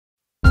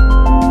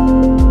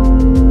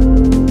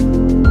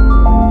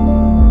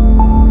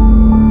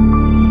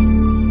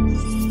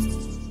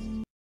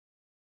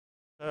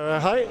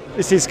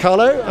this is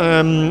Carlo.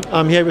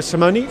 I'm here with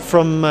Simone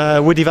from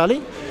Woody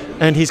Valley,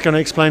 and he's going to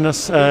explain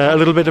us a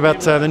little bit about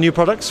the new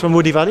products from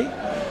Woody Valley.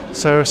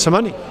 So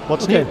Simone,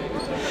 what's new?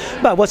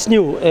 But what's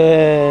new?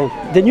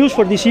 The news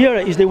for this year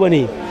is the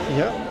Wani.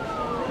 Yeah.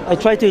 I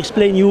try to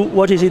explain you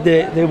what is it,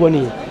 the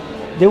Wani.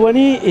 The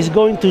Wani is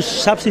going to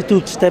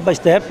substitute step by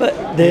step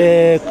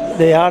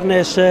the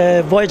harness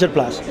Voyager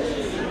Plus.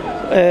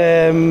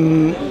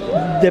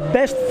 The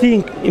best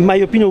thing, in my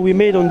opinion, we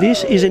made on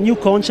this is a new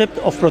concept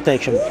of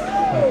protection.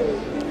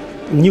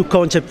 New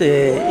concept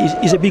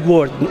is a big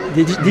word.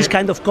 This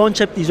kind of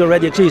concept is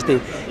already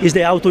existing. It's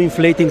the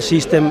auto-inflating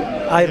system,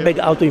 airbag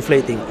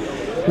auto-inflating.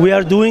 We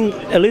are doing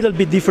a little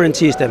bit different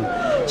system.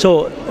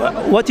 So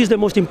what is the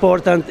most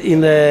important in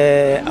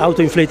the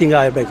auto-inflating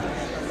airbag?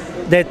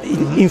 That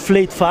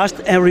inflate fast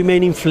and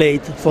remain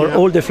inflate for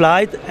all the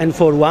flight and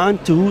for 1,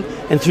 2,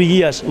 and 3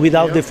 years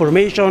without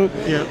deformation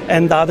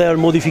and other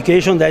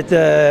modification that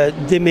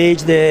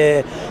damage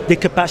the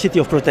capacity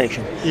of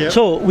protection.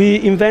 So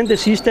we invent the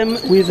system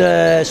with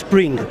a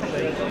spring,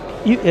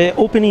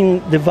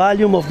 opening the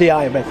volume of the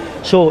airbag.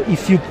 So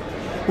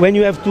when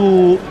you have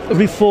to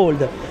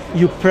refold,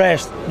 you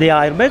press the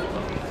airbag,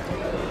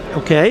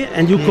 okay,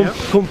 and you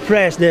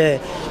compress the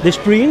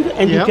spring,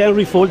 and you can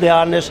refold the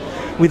harness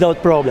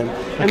without problem.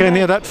 Okay, and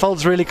yeah, that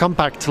folds really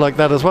compact like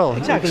that as well.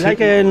 Exactly,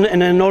 like a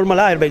normal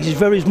airbag. It's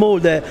very small,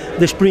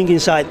 the spring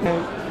inside.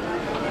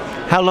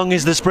 How long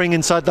is the spring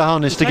inside the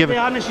harness to give it?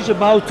 The harness is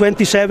about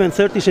 27,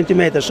 30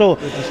 centimeters. So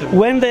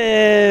when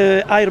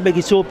the airbag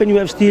is open, you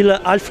have still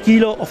half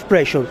kilo of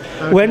pressure.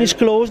 Okay. When it's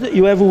closed,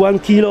 you have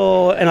 1.5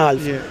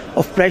 kilos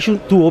of pressure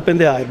to open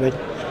the airbag.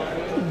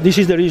 This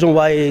is the reason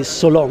why it's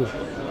so long.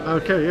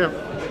 Okay, yeah.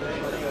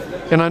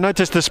 And I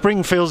noticed the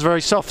spring feels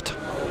very soft.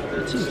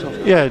 It seems soft.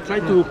 Yeah. Try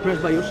to press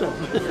by yourself.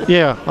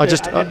 Yeah,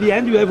 at the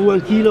end you have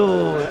 1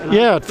 kilo.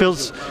 Yeah, it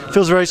feels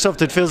very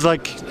soft. It feels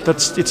like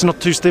it's not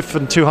too stiff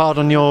and too hard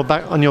on your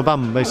back, on your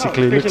bum,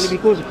 basically. No, especially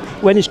because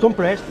when it's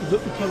compressed,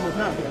 it's almost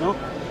nothing, no?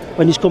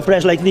 When it's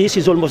compressed like this,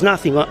 it's almost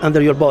nothing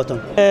under your bottom.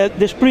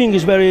 The spring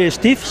is very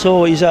stiff,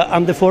 so it's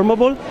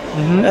undeformable.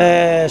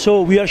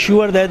 So we are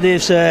sure that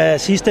this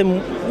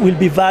system will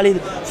be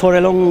valid for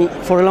a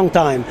long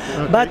time.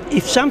 Okay. But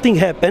if something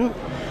happens,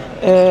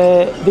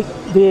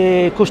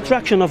 the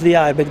construction of the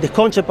airbag, the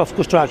concept of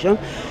construction,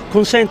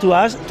 consent to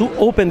us to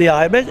open the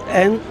airbag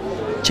and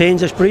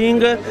change the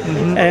spring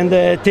and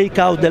take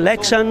out the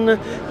Lexan,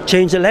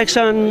 change the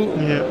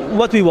Lexan,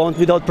 what we want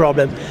without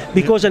problem.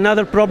 Because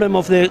another problem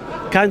of the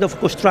kind of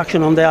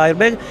construction on the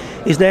airbag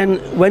is then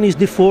when it's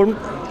deformed,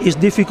 it's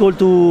difficult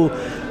to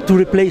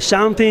replace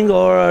something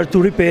or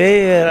to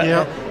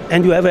repair,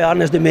 and you have a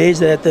harness damage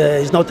that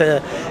is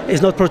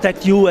not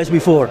protect you as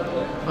before.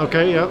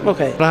 Okay, yeah.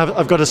 Okay.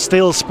 I've got a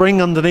steel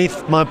spring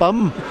underneath my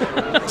bum,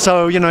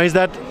 so is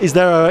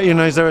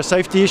there a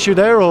safety issue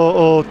there,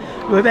 or?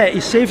 Well,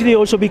 it's safety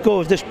also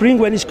because the spring,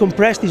 when it's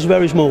compressed, is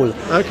very small.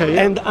 Okay.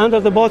 Yeah. And under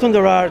the bottom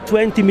there are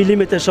 20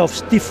 millimeters of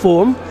stiff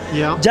foam,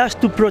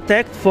 just to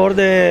protect for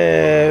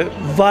the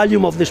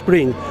volume of the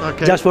spring.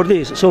 Okay. Just for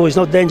this, so it's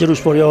not dangerous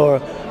for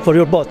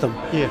your bottom.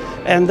 Yeah.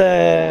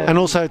 And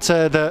also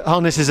the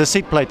harness is a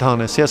seat plate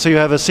harness. Yeah. So you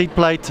have a seat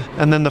plate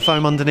and then the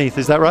foam underneath.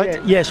 Is that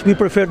right? Yes, we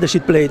prefer the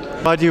seat plate.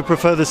 Why do you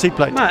prefer the seat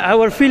plate?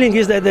 Our feeling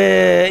is that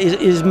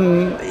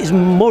is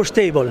more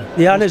stable.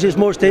 The harness is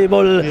more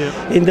stable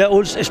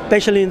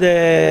especially in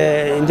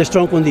the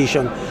strong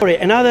condition.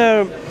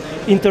 Another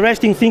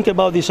interesting thing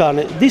about this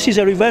harness, this is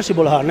a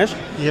reversible harness.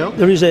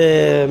 There is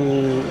a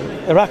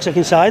rucksack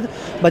inside,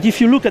 but if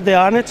you look at the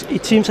harness,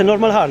 it seems a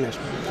normal harness.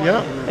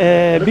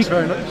 Looks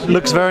very nice.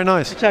 Looks very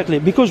nice. Exactly,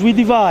 because we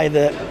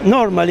divide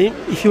normally,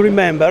 if you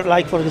remember,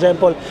 like for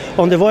example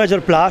on the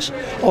Voyager Plus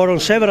or on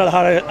several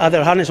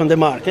other harnesses on the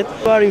market,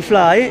 while in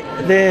fly,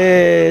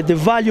 the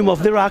volume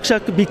of the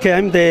rucksack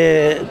became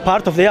the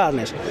part of the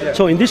harness.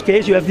 So in this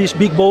case, you have this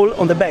big ball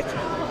on the back.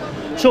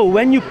 So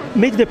when you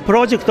make the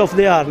project of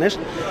the harness,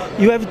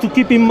 you have to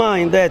keep in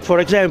mind that, for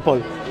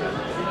example,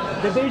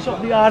 the base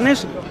of the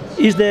harness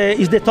is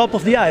the top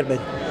of the airbag.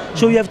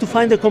 So you have to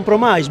find a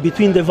compromise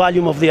between the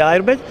volume of the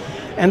airbag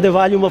and the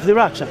volume of the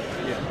rucksack.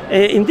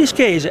 In this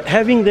case,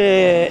 having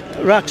the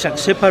rucksack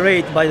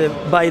separate by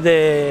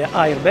the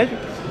airbag,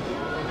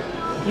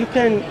 you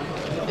can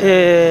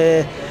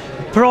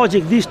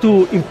project these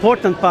two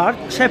important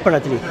parts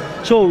separately.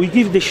 So we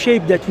give the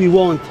shape that we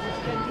want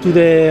to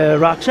the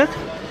rucksack,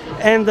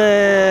 and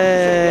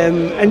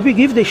we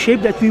give the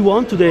shape that we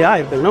want to the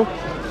airbag. No?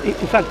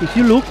 In fact, if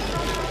you look,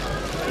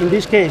 in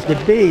this case, the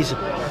base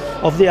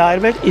of the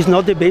airbag is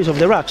not the base of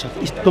the rucksack.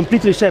 It's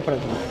completely separate.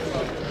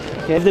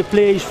 Okay, the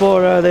place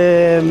for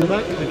the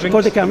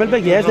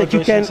camelback, yes, that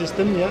you can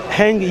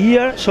hang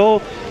here,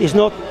 so it's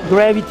not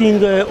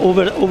gravitating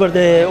over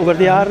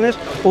the harness,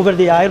 over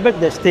the airbag.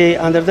 They stay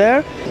under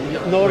there.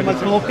 Normal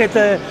pocket,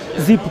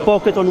 zip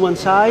pocket on one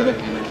side,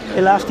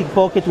 elastic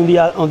pocket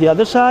on the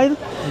other side,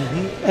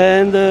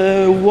 and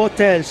what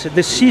else?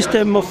 The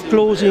system of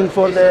closing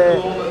for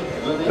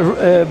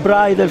the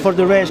bridle for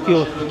the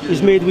rescue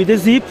is made with a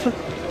zip.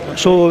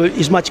 So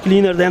it's much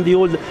cleaner than the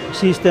old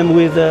system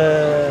with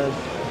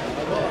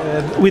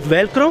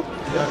Velcro.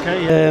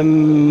 Okay.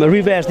 Yeah.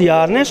 Reverse the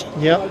harness.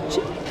 Yeah.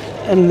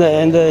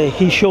 And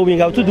he's showing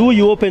how to do.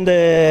 You open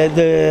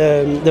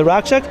the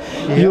rucksack,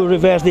 you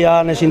reverse the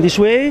harness in this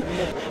way,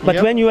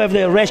 but when you have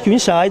the rescue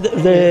inside,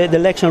 the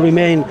Lexan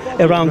remain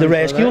around the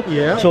rescue,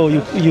 so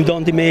you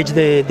don't damage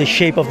the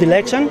shape of the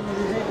Lexan.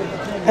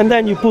 And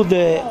then you put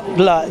the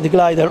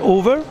glider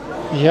over.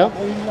 Yeah.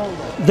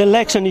 The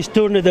Lexan is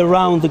turned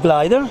around the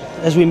glider,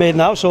 as we made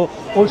now, so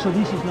also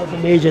this is not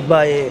damaged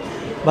by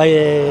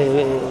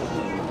a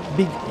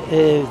big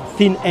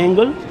thin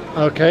angle.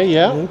 Okay,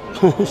 yeah.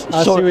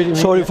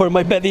 Sorry for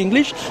my bad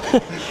English.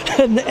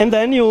 and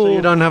then you... So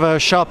you don't have a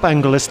sharp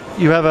angle,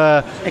 you have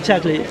a...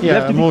 Exactly, yeah, you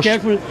have to be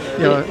careful.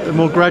 A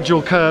more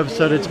gradual curve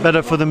so that it's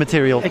better for the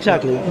material.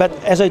 Exactly, but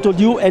as I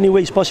told you,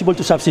 anyway, it's possible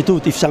to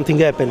substitute if something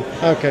happens.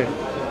 Okay.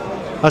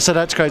 So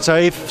that's great. So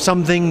if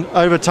something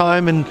over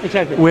time and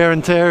wear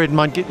and tear,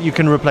 you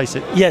can replace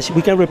it. Yes,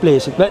 we can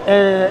replace it. But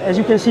as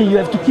you can see, you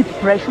have to keep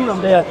pressure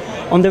on the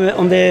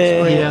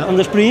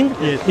spring,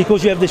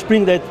 because you have the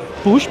spring that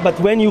push. But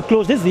when you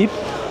close the zip,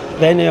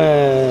 then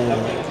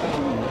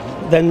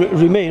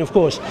remain, of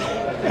course.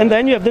 And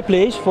then you have the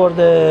place for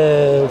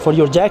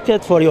your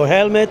jacket, for your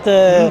helmet.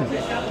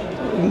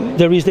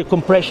 There is the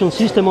compression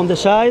system on the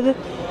side.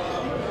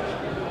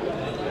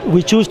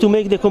 We choose to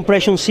make the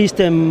compression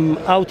system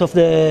out of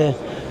the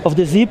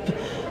zip,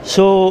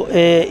 so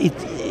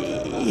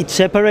it's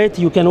separate.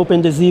 You can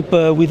open the zip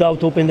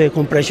without opening the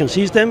compression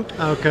system.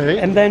 Okay.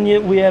 And then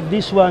we have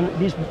this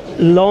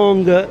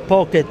long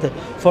pocket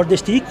for the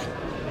stick.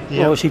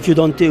 Yeah. If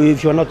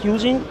you're not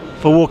using.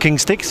 For walking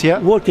sticks, yeah.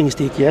 Walking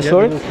stick, yes.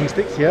 Sorry. Walking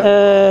sticks,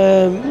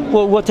 yeah.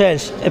 What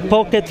else? A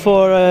pocket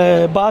for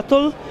a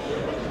bottle.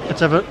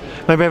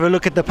 Maybe have a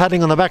look at the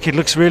padding on the back. It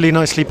looks really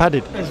nicely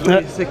padded. It's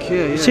really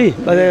secure,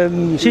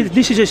 yeah. See,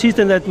 this is a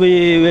system that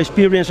we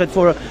experienced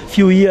for a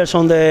few years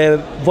on the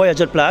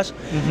Voyager Plus.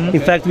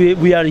 In fact,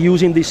 we are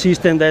using this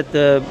system that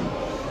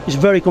is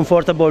very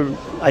comfortable,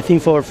 I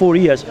think, for 4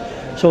 years.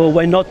 So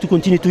why not to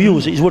continue to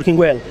use? It's working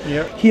well.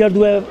 Yeah. Here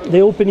do have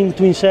the opening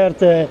to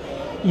insert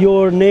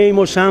your name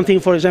or something.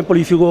 For example,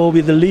 if you go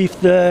with the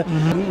lift,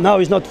 now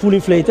it's not fully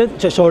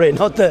inflated. Sorry,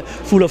 not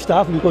full of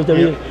stuff, because there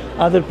is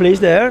other place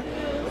there.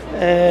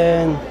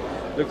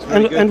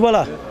 And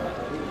voila.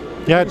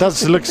 Yeah, it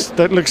does.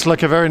 That looks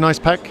like a very nice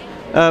pack.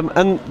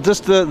 And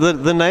just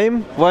the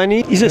name,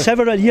 Wani? It's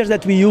several years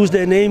that we use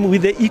the name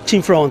with the X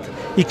in front.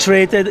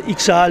 X-rated,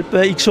 X-Alp,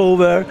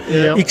 X-Over,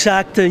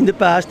 X-Act in the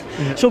past.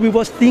 So we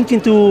was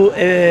thinking to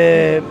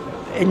a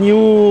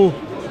new,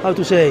 how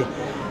to say,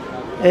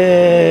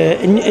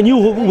 a new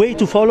way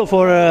to follow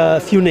for a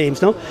few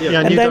names, no? Yeah,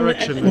 and new then,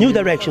 direction. New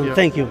direction,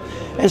 thank you.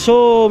 And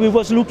so we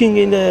was looking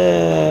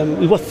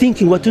we was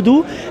thinking what to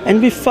do,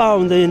 and we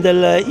found in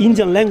the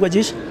Indian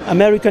languages,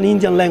 American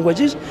Indian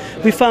languages,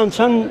 we found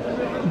some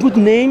good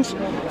names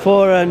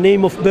for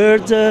name of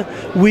birds,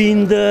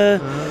 wind,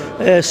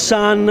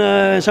 sun,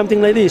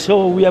 something like this.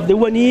 So we have the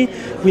Wani,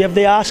 we have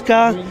the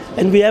Aska,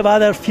 and we have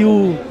other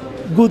few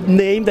good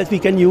name that we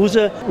can use.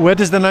 Where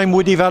does the name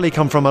Woody Valley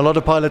come from? A lot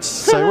of pilots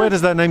say, where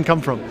does that name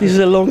come from? This is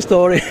a long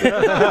story.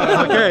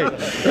 Okay.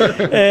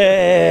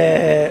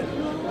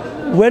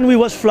 When we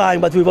was flying,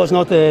 but we was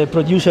not a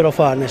producer of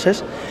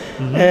harnesses,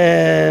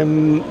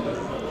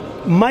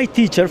 my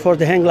teacher for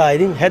the hang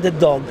gliding had a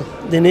dog.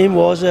 The name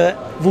was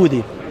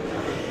Woody.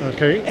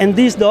 Okay. And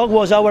this dog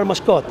was our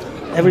mascot.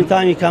 Every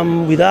time he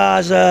come with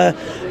us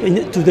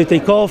to the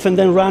takeoff and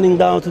then running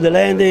down to the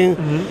landing.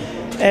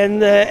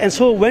 And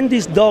so when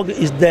this dog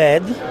is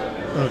dead,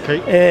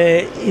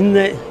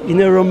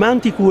 in a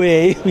romantic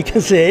way, we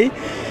can say,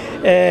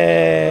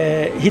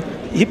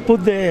 he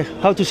put the,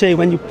 how to say,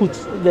 when you put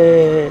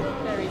the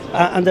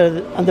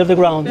under the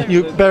ground.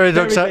 You bury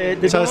the dog, so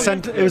it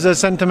was a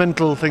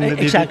sentimental thing that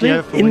exactly.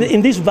 you did.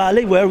 In this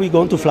valley where we're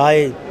going to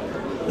fly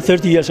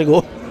 30 years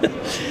ago.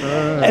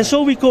 And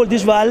so we call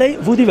this valley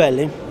Woody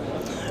Valley.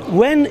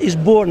 When is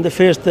born the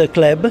first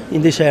club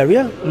in this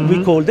area,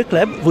 we call the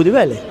club Woody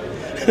Valley.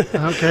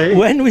 Okay.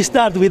 When we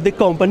start with the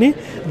company,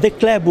 the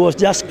club was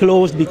just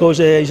closed because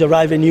is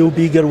arrived a new,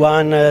 bigger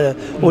one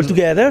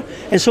altogether.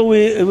 And so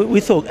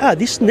we thought,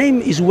 this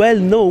name is well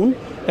known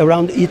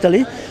around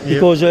Italy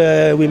because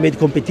we made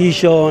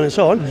competition and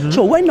so on.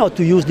 So why not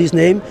to use this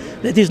name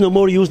that is no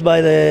more used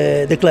by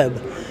the club?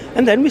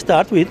 And then we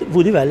start with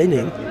Woody Valley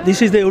name.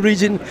 This is the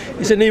origin,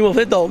 it's the name of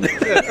the dog.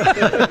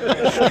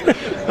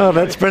 Oh,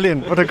 that's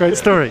brilliant. What a great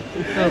story.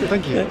 Oh,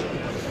 thank you.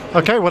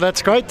 Okay, well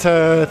that's great.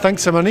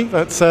 Thanks, Simone.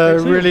 That's a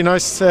really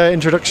nice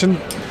introduction,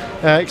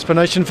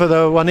 explanation for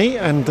the Wani,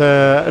 and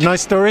a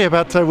nice story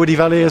about Woody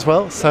Valley as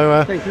well.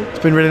 So it's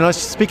been really nice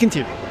speaking to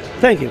you.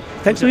 Thank you.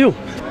 Thanks to you.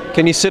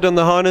 Can you sit on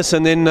the harness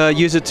and then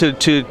use it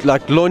to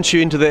like launch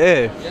you into the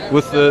air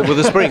with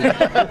a spring?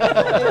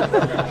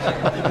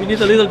 We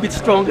need a little bit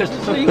stronger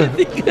spring, I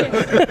think.